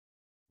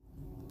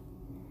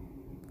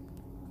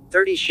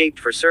30 Shaped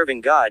for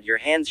serving God. Your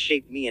hands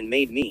shaped me and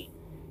made me.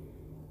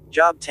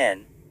 Job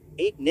 10.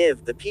 8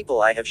 Niv, the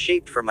people I have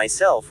shaped for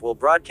myself will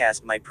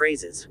broadcast my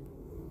praises.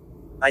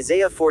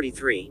 Isaiah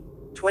 43.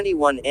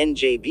 21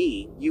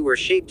 NJB, you were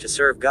shaped to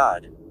serve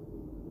God.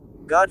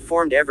 God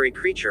formed every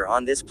creature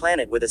on this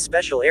planet with a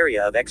special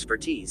area of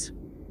expertise.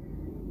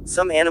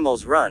 Some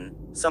animals run,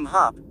 some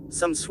hop,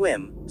 some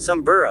swim,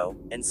 some burrow,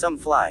 and some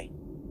fly.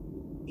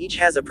 Each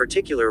has a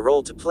particular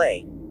role to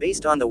play,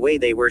 based on the way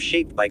they were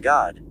shaped by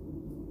God.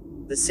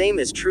 The same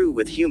is true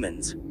with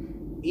humans.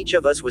 Each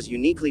of us was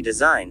uniquely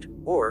designed,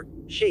 or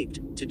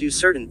shaped, to do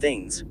certain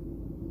things.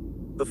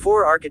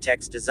 Before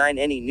architects design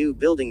any new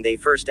building, they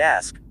first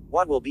ask,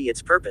 what will be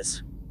its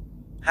purpose?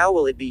 How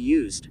will it be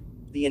used?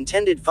 The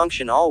intended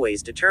function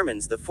always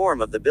determines the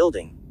form of the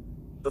building.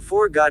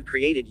 Before God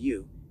created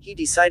you, He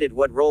decided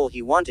what role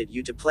He wanted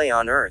you to play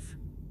on earth.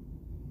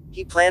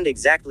 He planned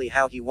exactly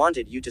how He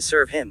wanted you to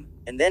serve Him,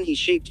 and then He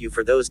shaped you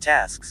for those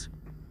tasks.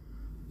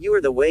 You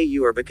are the way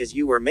you are because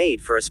you were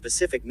made for a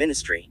specific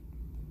ministry.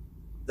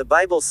 The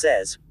Bible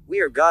says, we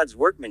are God's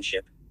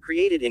workmanship,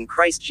 created in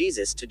Christ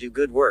Jesus to do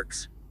good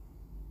works.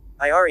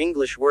 Our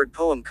English word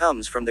poem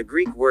comes from the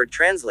Greek word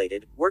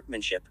translated,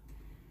 workmanship.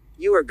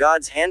 You are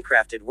God's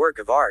handcrafted work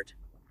of art.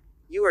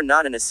 You are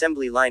not an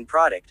assembly line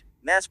product,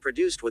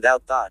 mass-produced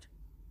without thought.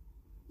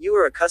 You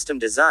are a custom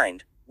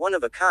designed,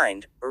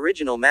 one-of-a-kind,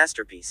 original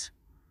masterpiece.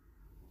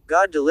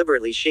 God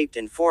deliberately shaped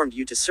and formed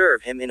you to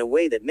serve Him in a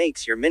way that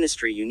makes your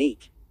ministry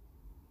unique.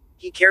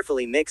 He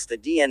carefully mixed the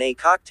DNA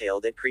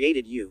cocktail that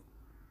created you.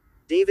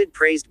 David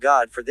praised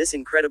God for this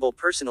incredible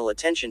personal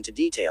attention to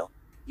detail.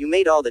 You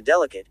made all the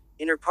delicate,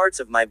 inner parts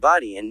of my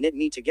body and knit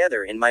me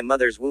together in my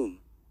mother's womb.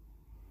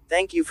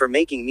 Thank you for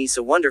making me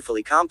so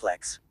wonderfully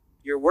complex.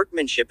 Your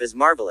workmanship is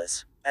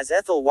marvelous. As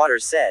Ethel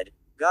Waters said,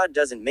 God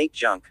doesn't make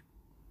junk.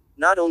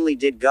 Not only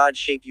did God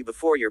shape you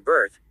before your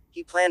birth,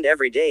 He planned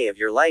every day of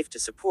your life to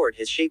support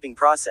His shaping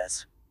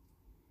process.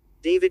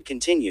 David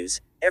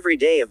continues, every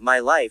day of my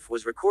life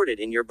was recorded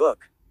in your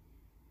book.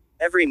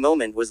 Every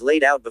moment was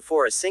laid out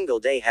before a single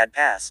day had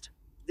passed.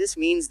 This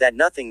means that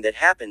nothing that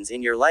happens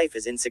in your life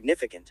is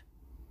insignificant.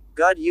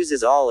 God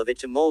uses all of it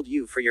to mold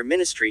you for your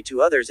ministry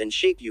to others and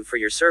shape you for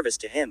your service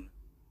to Him.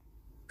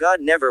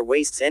 God never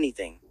wastes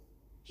anything.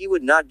 He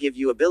would not give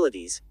you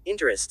abilities,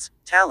 interests,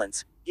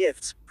 talents,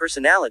 gifts,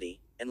 personality,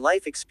 and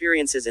life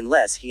experiences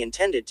unless He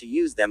intended to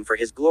use them for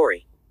His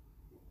glory.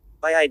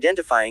 By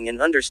identifying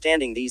and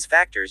understanding these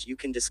factors, you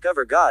can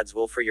discover God's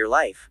will for your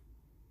life.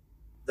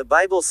 The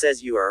Bible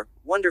says you are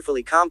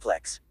wonderfully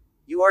complex.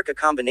 You are a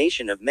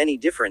combination of many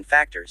different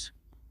factors.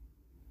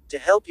 To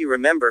help you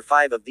remember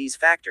 5 of these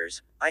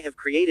factors, I have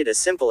created a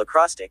simple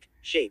acrostic,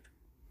 SHAPE.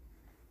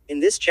 In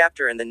this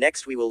chapter and the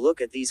next we will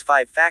look at these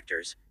 5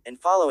 factors, and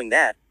following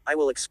that, I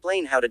will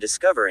explain how to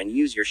discover and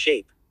use your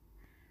shape.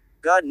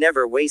 God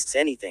never wastes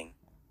anything.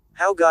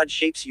 How God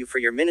shapes you for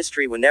your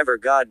ministry. Whenever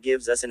God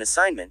gives us an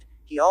assignment,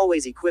 He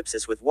always equips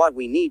us with what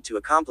we need to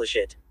accomplish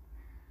it.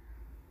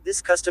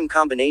 This custom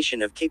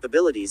combination of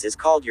capabilities is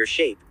called your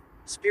shape.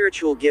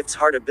 Spiritual gifts,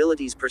 heart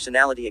abilities,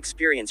 personality,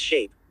 experience,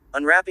 shape.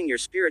 Unwrapping your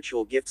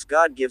spiritual gifts.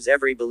 God gives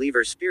every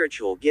believer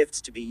spiritual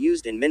gifts to be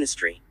used in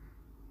ministry.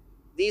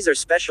 These are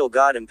special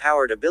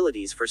God-empowered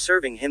abilities for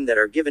serving Him that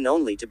are given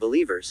only to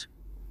believers.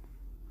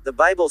 The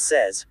Bible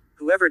says,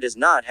 whoever does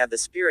not have the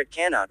Spirit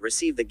cannot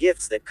receive the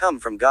gifts that come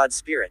from God's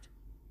Spirit.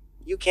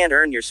 You can't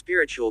earn your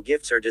spiritual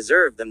gifts or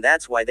deserve them.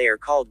 That's why they are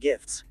called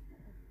gifts.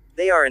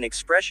 They are an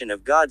expression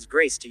of God's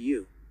grace to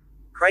you.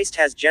 Christ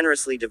has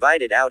generously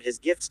divided out His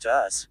gifts to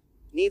us.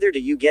 Neither do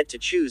you get to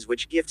choose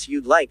which gifts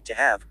you'd like to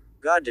have.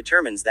 God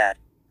determines that.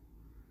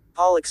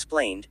 Paul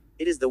explained,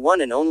 it is the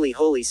one and only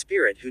Holy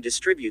Spirit who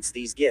distributes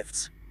these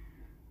gifts.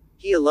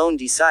 He alone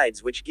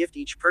decides which gift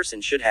each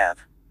person should have.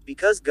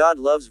 Because God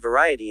loves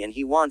variety and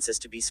He wants us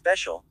to be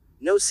special,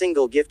 no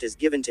single gift is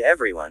given to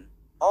everyone.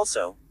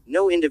 Also,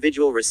 no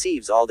individual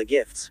receives all the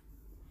gifts.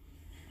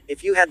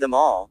 If you had them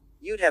all,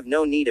 you'd have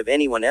no need of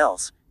anyone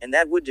else, and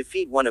that would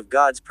defeat one of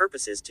God's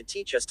purposes to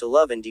teach us to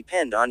love and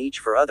depend on each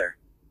for other.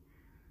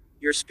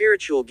 Your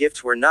spiritual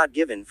gifts were not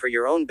given for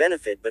your own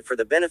benefit but for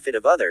the benefit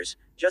of others,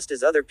 just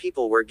as other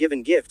people were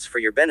given gifts for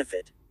your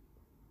benefit.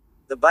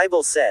 The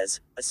Bible says,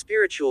 a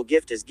spiritual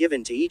gift is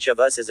given to each of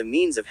us as a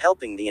means of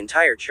helping the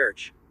entire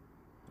church.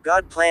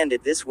 God planned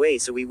it this way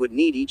so we would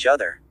need each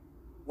other.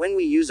 When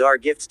we use our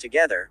gifts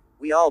together,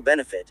 we all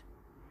benefit.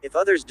 If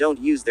others don't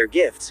use their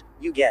gifts,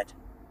 you get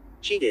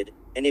cheated,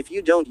 and if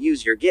you don't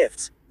use your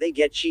gifts, they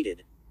get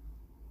cheated.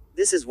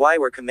 This is why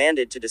we're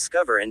commanded to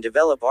discover and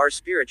develop our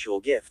spiritual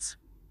gifts.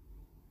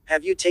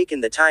 Have you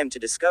taken the time to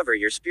discover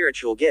your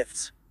spiritual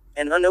gifts?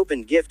 An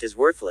unopened gift is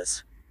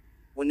worthless.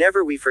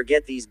 Whenever we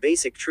forget these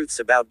basic truths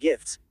about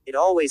gifts, it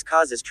always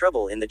causes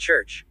trouble in the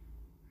church.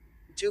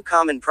 2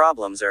 common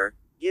problems are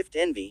gift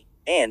envy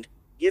and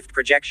gift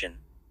projection.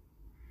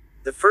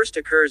 The first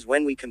occurs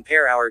when we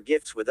compare our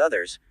gifts with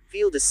others,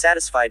 feel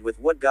dissatisfied with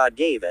what God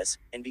gave us,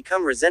 and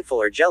become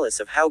resentful or jealous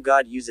of how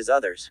God uses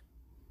others.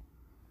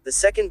 The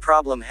second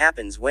problem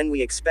happens when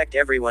we expect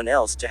everyone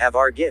else to have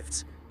our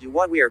gifts, do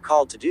what we are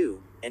called to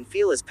do, and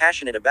feel as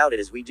passionate about it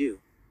as we do.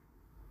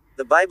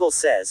 The Bible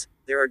says,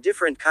 there are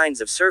different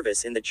kinds of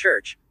service in the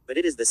church, but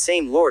it is the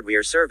same Lord we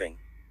are serving.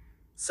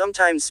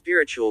 Sometimes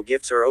spiritual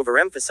gifts are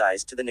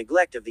overemphasized to the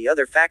neglect of the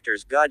other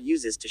factors God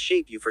uses to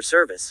shape you for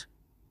service.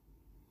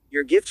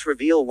 Your gifts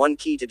reveal one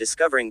key to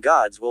discovering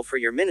God's will for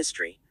your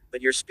ministry,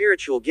 but your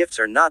spiritual gifts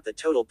are not the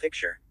total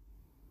picture.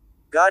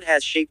 God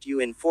has shaped you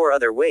in 4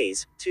 other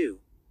ways, too.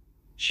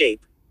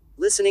 Shape.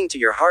 Listening to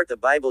your heart. The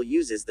Bible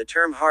uses the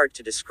term heart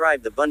to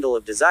describe the bundle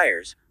of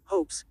desires,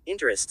 hopes,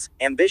 interests,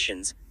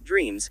 ambitions,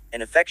 dreams,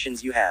 and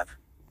affections you have.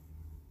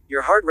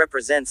 Your heart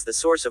represents the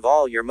source of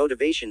all your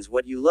motivations,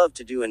 what you love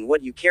to do and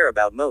what you care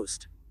about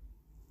most.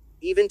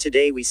 Even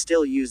today we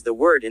still use the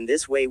word in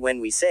this way when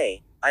we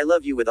say, I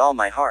love you with all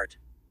my heart.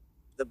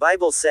 The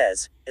Bible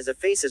says, as a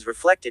face is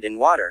reflected in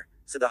water,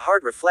 so the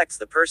heart reflects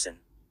the person.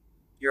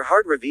 Your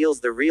heart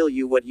reveals the real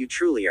you, what you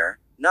truly are,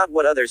 not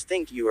what others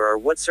think you are or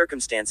what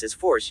circumstances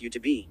force you to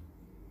be.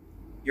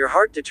 Your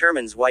heart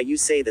determines why you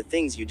say the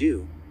things you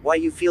do, why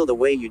you feel the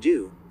way you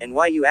do, and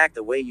why you act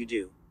the way you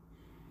do.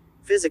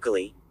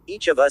 Physically,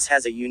 each of us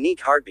has a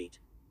unique heartbeat.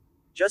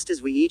 Just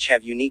as we each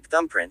have unique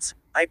thumbprints,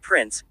 eye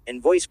prints,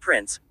 and voice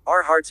prints,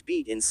 our hearts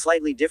beat in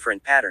slightly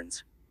different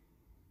patterns.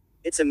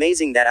 It's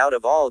amazing that out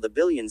of all the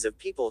billions of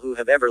people who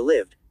have ever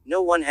lived,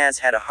 no one has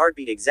had a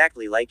heartbeat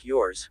exactly like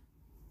yours.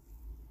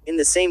 In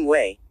the same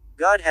way,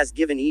 God has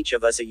given each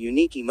of us a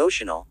unique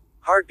emotional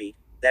heartbeat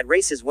that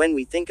races when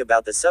we think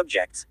about the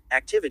subjects,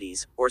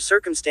 activities, or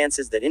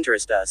circumstances that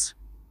interest us.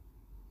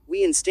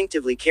 We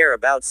instinctively care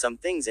about some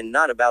things and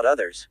not about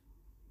others.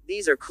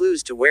 These are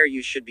clues to where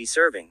you should be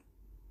serving.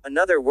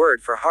 Another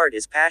word for heart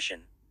is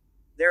passion.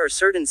 There are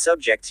certain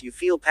subjects you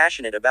feel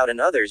passionate about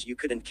and others you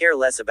couldn't care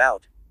less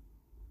about.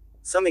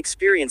 Some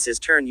experiences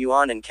turn you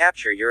on and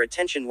capture your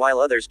attention while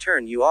others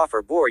turn you off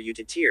or bore you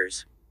to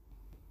tears.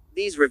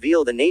 These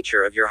reveal the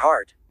nature of your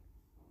heart.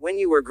 When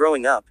you were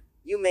growing up,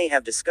 you may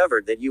have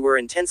discovered that you were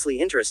intensely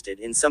interested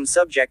in some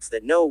subjects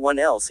that no one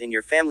else in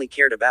your family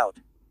cared about.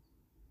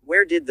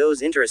 Where did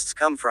those interests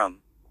come from?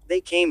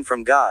 They came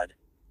from God.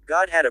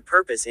 God had a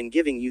purpose in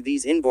giving you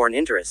these inborn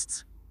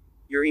interests.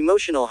 Your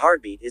emotional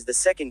heartbeat is the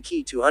second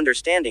key to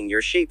understanding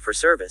your shape for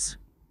service.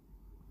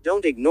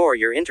 Don't ignore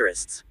your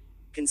interests.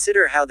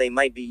 Consider how they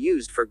might be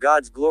used for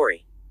God's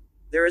glory.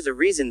 There is a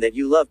reason that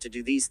you love to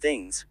do these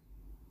things.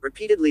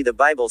 Repeatedly the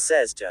Bible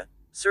says to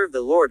serve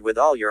the Lord with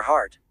all your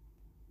heart.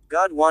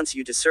 God wants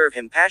you to serve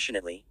Him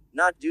passionately,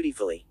 not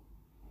dutifully.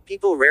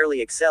 People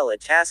rarely excel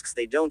at tasks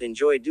they don't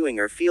enjoy doing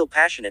or feel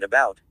passionate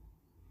about.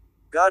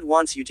 God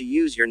wants you to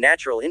use your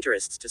natural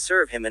interests to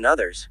serve Him and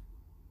others.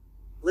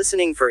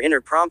 Listening for inner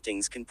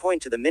promptings can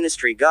point to the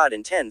ministry God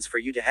intends for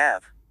you to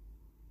have.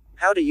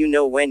 How do you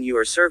know when you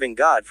are serving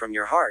God from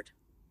your heart?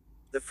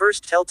 The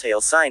first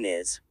telltale sign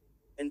is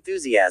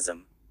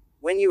enthusiasm.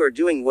 When you are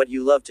doing what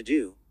you love to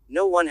do,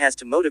 no one has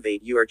to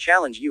motivate you or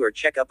challenge you or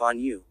check up on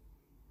you.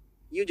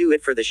 You do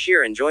it for the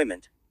sheer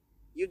enjoyment.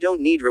 You don't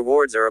need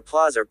rewards or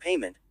applause or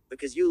payment,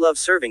 because you love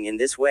serving in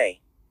this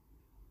way.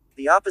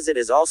 The opposite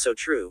is also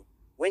true.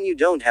 When you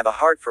don't have a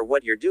heart for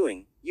what you're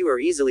doing, you are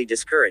easily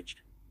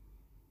discouraged.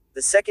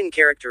 The second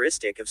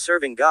characteristic of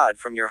serving God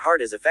from your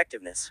heart is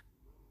effectiveness.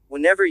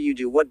 Whenever you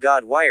do what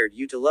God wired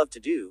you to love to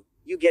do,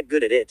 you get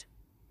good at it.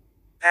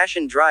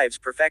 Passion drives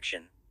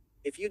perfection.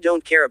 If you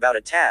don't care about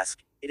a task,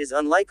 it is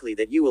unlikely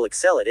that you will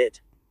excel at it.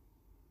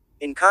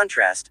 In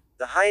contrast,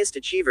 the highest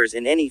achievers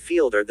in any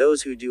field are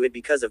those who do it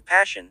because of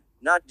passion,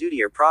 not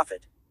duty or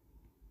profit.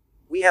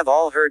 We have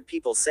all heard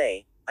people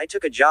say, I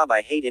took a job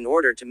I hate in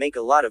order to make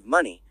a lot of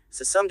money,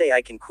 so someday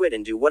I can quit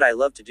and do what I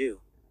love to do.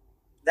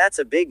 That's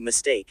a big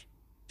mistake.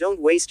 Don't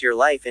waste your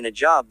life in a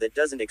job that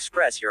doesn't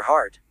express your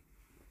heart.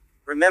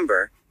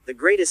 Remember, the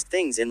greatest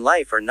things in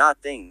life are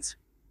not things.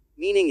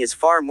 Meaning is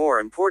far more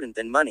important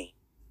than money.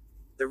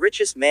 The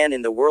richest man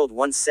in the world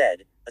once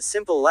said, a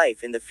simple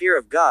life in the fear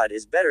of God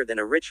is better than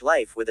a rich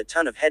life with a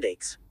ton of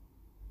headaches.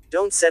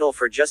 Don't settle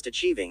for just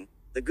achieving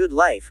the good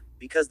life,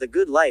 because the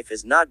good life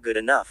is not good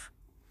enough.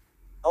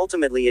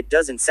 Ultimately, it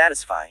doesn't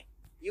satisfy.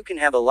 You can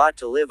have a lot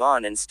to live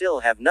on and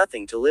still have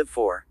nothing to live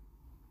for.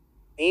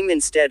 Aim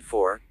instead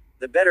for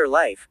the better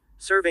life,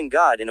 serving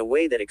God in a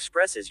way that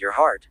expresses your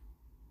heart.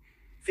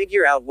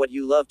 Figure out what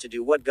you love to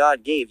do, what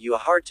God gave you a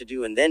heart to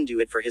do, and then do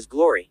it for His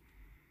glory.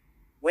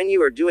 When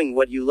you are doing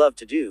what you love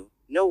to do,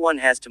 no one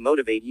has to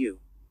motivate you.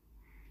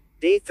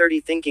 Day 30.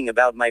 Thinking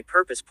about my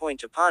purpose. Point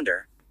to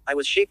ponder. I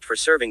was shaped for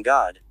serving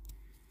God.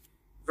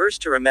 Verse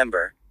to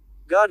remember.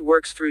 God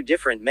works through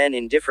different men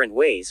in different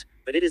ways,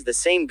 but it is the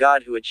same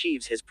God who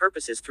achieves His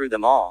purposes through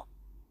them all.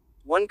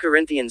 1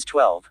 Corinthians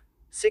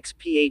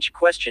 12:6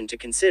 Question to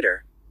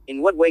consider.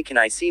 In what way can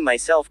I see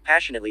myself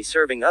passionately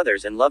serving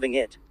others and loving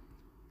it?